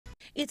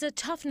It's a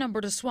tough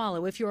number to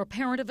swallow if you're a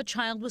parent of a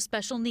child with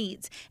special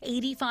needs.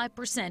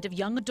 85% of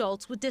young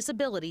adults with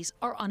disabilities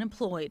are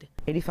unemployed.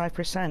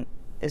 85%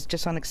 is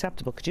just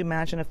unacceptable. Could you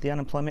imagine if the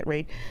unemployment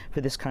rate for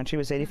this country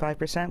was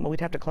 85%? Well,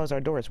 we'd have to close our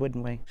doors,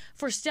 wouldn't we?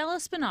 For Stella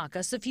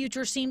Spinakis, the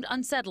future seemed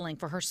unsettling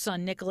for her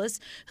son, Nicholas,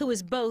 who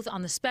is both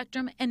on the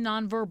spectrum and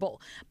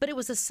nonverbal. But it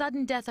was the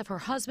sudden death of her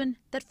husband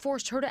that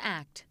forced her to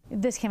act.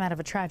 This came out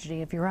of a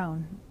tragedy of your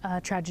own, a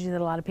tragedy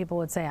that a lot of people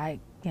would say, I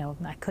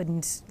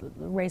couldn't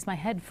raise my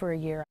head for a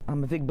year.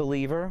 I'm a big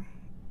believer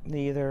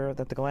either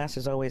that the glass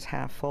is always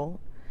half full,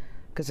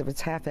 because if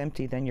it's half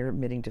empty, then you're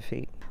admitting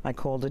defeat. I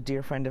called a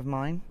dear friend of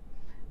mine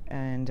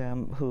and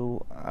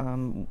who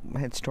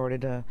had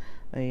started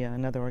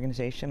another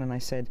organization, and I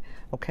said,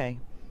 okay,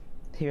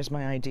 here's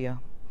my idea.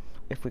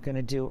 If we're going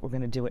to do it, we're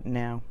going to do it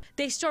now.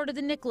 They started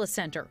the Nicholas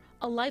Center,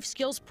 a life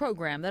skills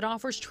program that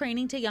offers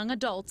training to young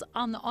adults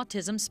on the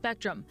autism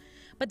spectrum.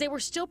 But they were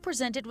still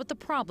presented with the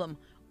problem: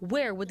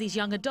 where would these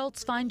young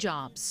adults find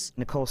jobs?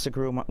 Nicole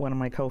Segru, one of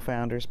my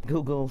co-founders,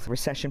 Googled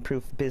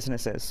recession-proof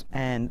businesses,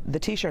 and the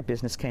t-shirt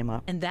business came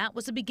up. And that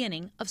was the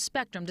beginning of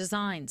Spectrum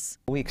Designs.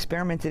 We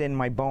experimented in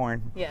my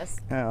barn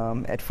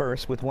at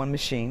first with one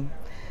machine,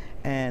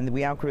 and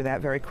we outgrew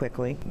that very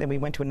quickly. Then we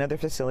went to another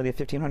facility of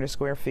 1,500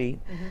 square feet.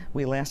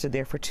 We lasted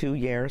there for 2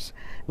 years.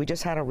 We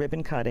just had a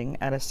ribbon cutting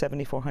at a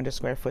 7,400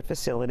 square foot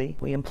facility.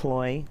 We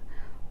employ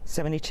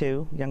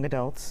 72 young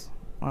adults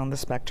on the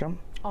spectrum.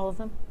 All of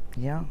them?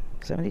 Yeah,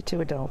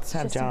 72 adults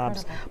have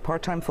jobs,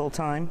 part-time,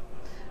 full-time,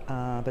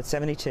 but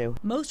 72.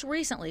 Most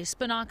recently,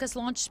 Spinakis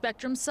launched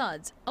Spectrum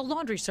Suds, a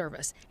laundry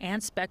service,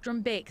 and Spectrum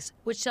Bakes,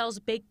 which sells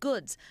baked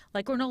goods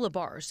like granola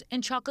bars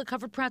and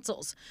chocolate-covered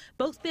pretzels.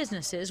 Both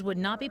businesses would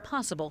not be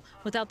possible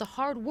without the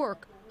hard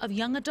work of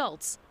young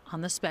adults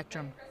on the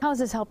spectrum. How has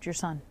this helped your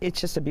son?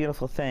 It's just a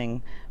beautiful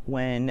thing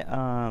when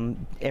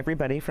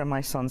everybody from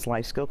my son's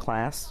life skill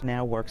class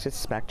now works at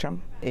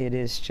Spectrum. It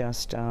is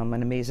just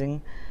an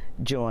amazing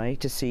joy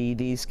to see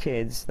these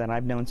kids that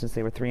I've known since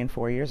they were 3 and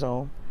 4 years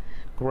old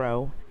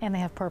grow. And they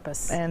have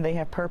purpose. And they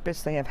have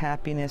purpose, they have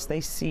happiness,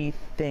 they see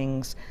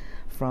things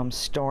from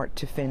start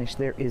to finish.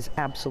 There is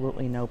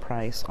absolutely no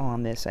price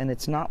on this, and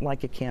it's not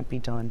like it can't be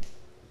done.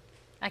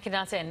 I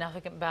cannot say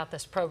enough about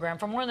this program.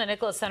 For more on the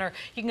Nicholas Center,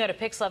 you can go to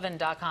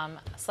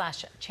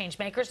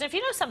pix11.com/changemakers. And if you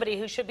know somebody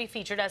who should be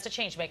featured as a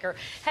changemaker,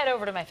 head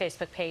over to my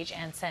Facebook page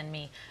and send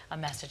me a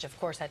message, of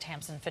course, at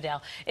Tamsin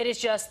Fidel. It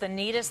is just the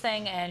neatest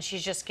thing, and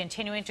she's just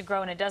continuing to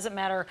grow, and it doesn't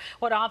matter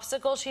what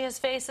obstacles she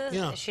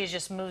faces, she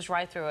just moves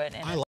right through it.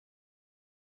 And